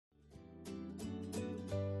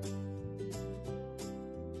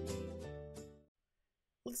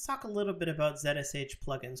let's talk a little bit about ZSH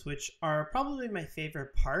plugins, which are probably my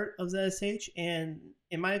favorite part of ZSH, and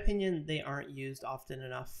in my opinion, they aren't used often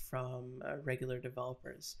enough from regular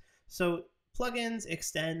developers. So plugins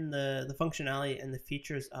extend the functionality and the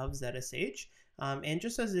features of ZSH, and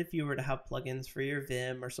just as if you were to have plugins for your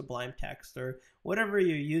Vim or Sublime Text or whatever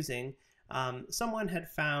you're using, someone had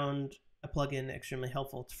found a plugin extremely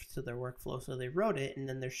helpful to their workflow, so they wrote it, and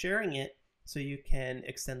then they're sharing it so you can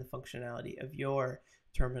extend the functionality of your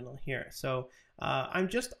terminal here. So I'm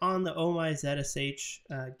just on the Oh My ZSH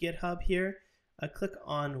GitHub here. I click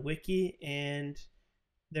on Wiki, and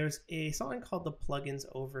there's something called the Plugins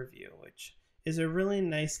Overview, which is a really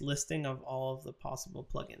nice listing of all of the possible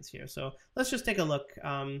plugins here. So let's just take a look.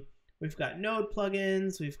 We've got Node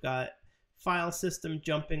plugins, we've got file system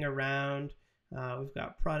jumping around, we've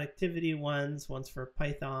got productivity ones for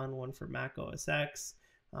Python, one for Mac OS X,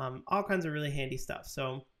 all kinds of really handy stuff.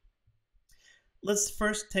 So let's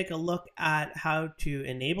first take a look at how to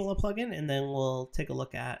enable a plugin, and then we'll take a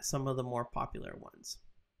look at some of the more popular ones.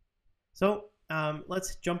 So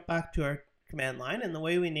let's jump back to our command line, and the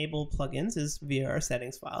way we enable plugins is via our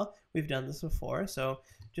settings file. We've done this before, so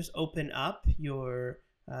just open up your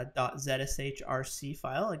 .zshrc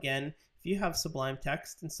file. Again, if you have Sublime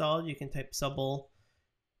Text installed, you can type subl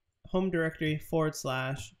home directory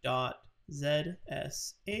 /.zsh.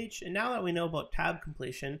 And now that we know about tab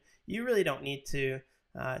completion, you really don't need to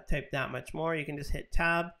type that much more. You can just hit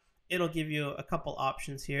tab. It'll give you a couple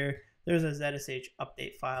options here. There's a ZSH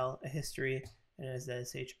update file, a history, and a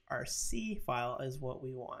ZSHRC file is what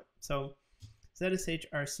we want. So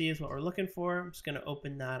ZSHRC is what we're looking for. I'm just going to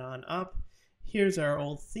open that on up. Here's our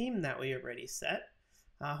old theme that we already set.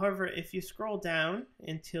 However, if you scroll down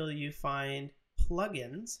until you find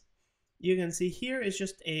plugins, you can see here is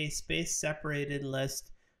just a space separated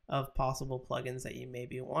list of possible plugins that you may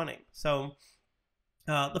be wanting. So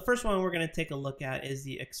the first one we're going to take a look at is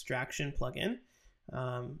the extraction plugin.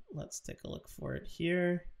 Let's take a look for it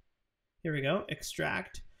here. Here we go,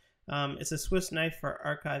 extract. It's a Swiss knife for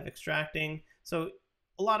archive extracting. So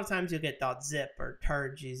a lot of times you'll get .zip or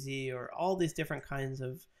tar.gz or all these different kinds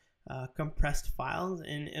of compressed files.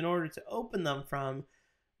 And in order to open them from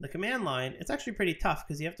the command line, it's actually pretty tough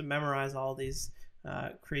because you have to memorize all these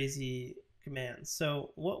crazy commands.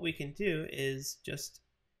 So what we can do is just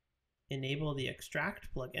enable the extract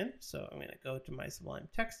plugin. So I'm going to go to my Sublime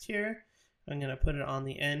Text here. I'm going to put it on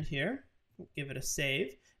the end here, give it a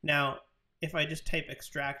save. Now, if I just type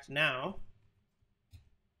extract now,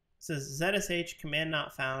 it says ZSH command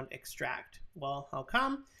not found extract. Well, how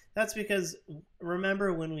come? That's because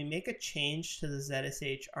remember when we make a change to the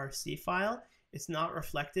ZSHRC file, it's not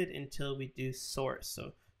reflected until we do source.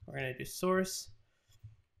 So we're going to do source.zshrc.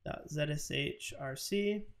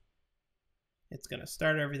 It's going to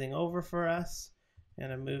start everything over for us. I'm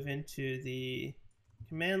going to move into the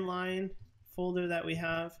command line folder that we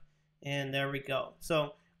have, and there we go.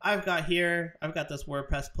 So I've got this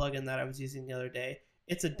WordPress plugin that I was using the other day.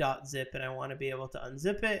 It's a .zip, and I want to be able to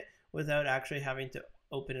unzip it without actually having to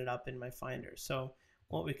open it up in my Finder. So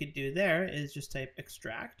what we could do there is just type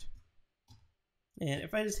extract. And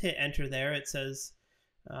if I just hit enter there, it says,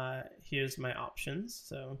 here's my options.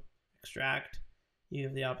 So extract, you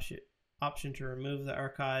have the option to remove the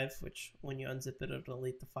archive, which when you unzip it, it'll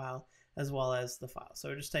delete the file, as well as the file.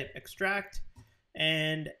 So just type extract.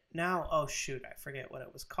 And now, oh shoot, I forget what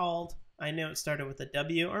it was called. I know it started with a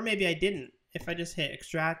W, or maybe I didn't. If I just hit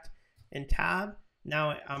extract and tab,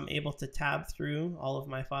 now I'm able to tab through all of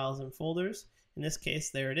my files and folders. In this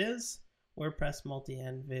case, there it is, WordPress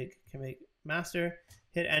multi-end vig commit master.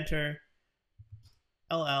 Hit enter,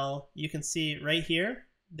 LL. You can see right here,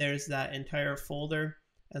 there's that entire folder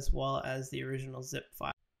as well as the original zip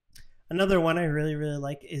file. Another one I really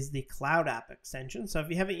like is the Cloud App extension. So if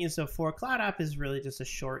you haven't used it before, Cloud App is really just a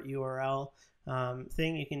short URL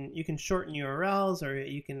thing. You can shorten URLs, or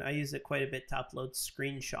I use it quite a bit to upload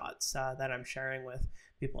screenshots that I'm sharing with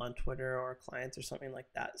people on Twitter or clients or something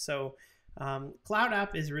like that. So Cloud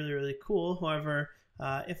App is really cool. However,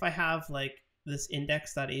 if I have like this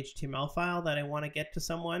index.html file that I want to get to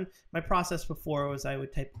someone, my process before was I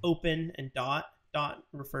would type open and dot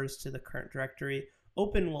refers to the current directory.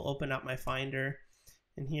 Open will open up my Finder,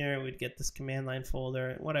 and here I would get this command line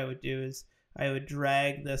folder. And what I would do is I would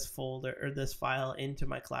drag this folder or this file into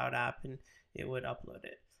my Cloud App, and it would upload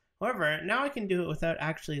it. However, now I can do it without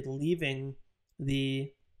actually leaving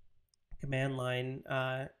the command line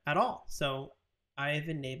at all. So I've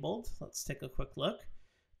enabled, let's take a quick look.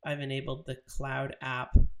 I've enabled the Cloud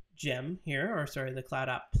App gem here, or sorry, the Cloud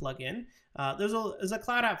App plugin. There's a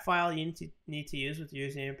Cloud App file you need to use with your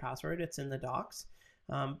username and password. It's in the docs.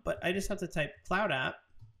 But I just have to type Cloud App,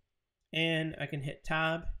 and I can hit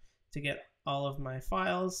tab to get all of my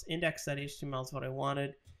files. Index.html is what I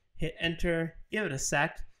wanted. Hit enter, give it a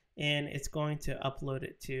sec, and it's going to upload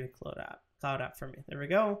it to Cloud App for me. There we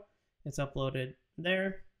go. It's uploaded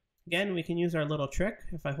there. Again, we can use our little trick.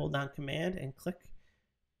 If I hold down Command and click,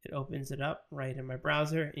 it opens it up right in my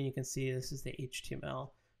browser, and you can see this is the HTML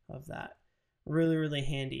of that. Really, really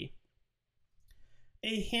handy.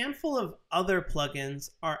 A handful of other plugins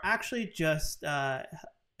are actually just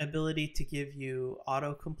ability to give you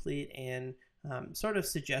autocomplete and sort of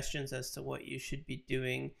suggestions as to what you should be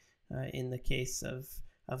doing in the case of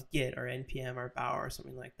Git or NPM or Bower or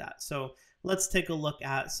something like that. So let's take a look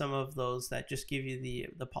at some of those that just give you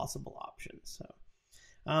the possible options. So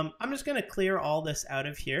I'm just going to clear all this out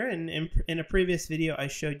of here. And in a previous video, I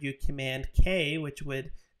showed you Command K, which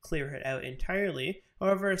would clear it out entirely.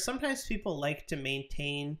 However, sometimes people like to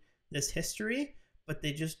maintain this history, but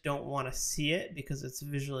they just don't want to see it because it's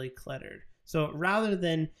visually cluttered. So rather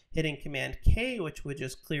than hitting Command K, which would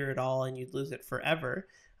just clear it all and you'd lose it forever,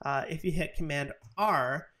 if you hit Command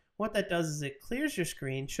R, what that does is it clears your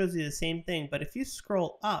screen, shows you the same thing, but if you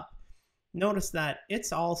scroll up, notice that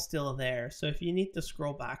it's all still there. So if you need to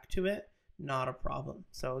scroll back to it, not a problem.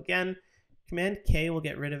 So again, Command K will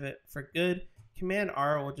get rid of it for good. Command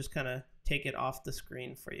R will just kind of take it off the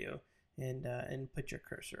screen for you and put your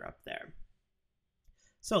cursor up there.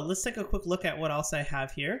 So let's take a quick look at what else I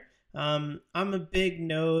have here. I'm a big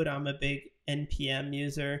Node, I'm a big NPM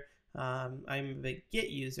user, I'm a big Git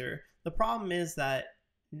user. The problem is that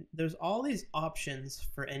there's all these options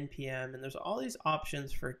for NPM and there's all these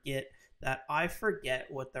options for Git that I forget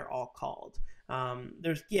what they're all called.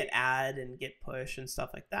 There's Git add and Git push and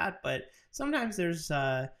stuff like that, but sometimes there's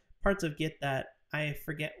parts of Git that I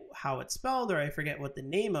forget how it's spelled or I forget what the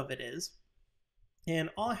name of it is. And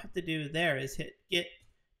all I have to do there is hit Git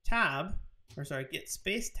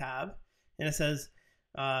space tab, and it says,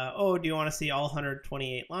 oh, do you want to see all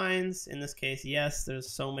 128 lines? In this case, yes,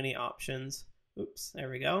 there's so many options. Oops, there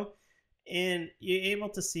we go. And you're able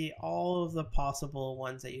to see all of the possible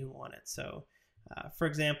ones that you wanted. So, for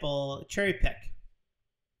example, cherry pick.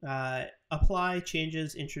 Apply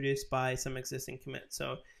changes introduced by some existing commit.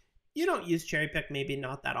 So you don't use cherry pick, maybe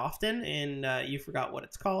not that often, and you forgot what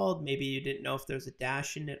it's called. Maybe you didn't know if there's a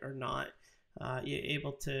dash in it or not. You're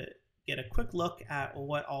able to get a quick look at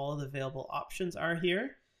what all of the available options are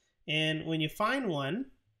here. And when you find one,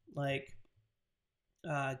 like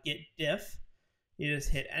Git diff, you just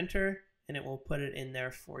hit enter and it will put it in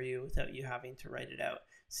there for you without you having to write it out.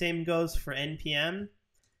 Same goes for NPM.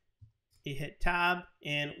 You hit tab,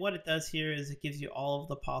 and what it does here is it gives you all of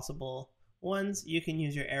the possible ones. You can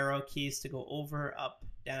use your arrow keys to go over, up,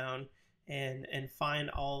 down, and find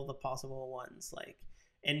all of the possible ones, like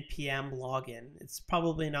NPM login. It's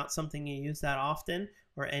probably not something you use that often,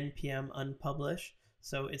 or NPM unpublish.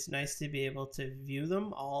 So it's nice to be able to view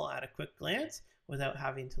them all at a quick glance without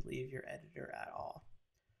having to leave your editor at all.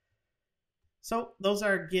 So those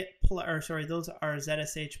are those are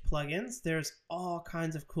ZSH plugins. There's all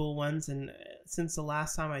kinds of cool ones, and since the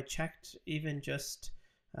last time I checked, even just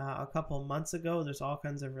a couple of months ago, there's all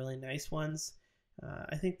kinds of really nice ones.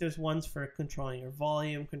 I think there's ones for controlling your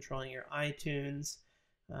volume, controlling your iTunes,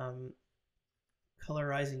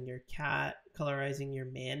 colorizing your cat, colorizing your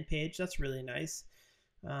man page. That's really nice.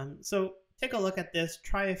 So take a look at this,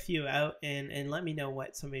 try a few out, and let me know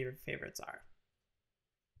what some of your favorites are.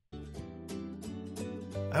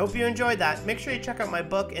 I hope you enjoyed that. Make sure you check out my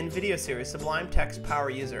book and video series, Sublime Text Power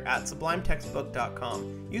User, at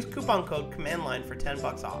sublimetextbook.com. Use coupon code CommandLine for 10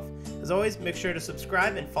 bucks off. As always, make sure to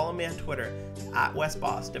subscribe and follow me on Twitter at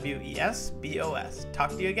WesBoss, WESBOS.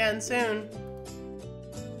 Talk to you again soon.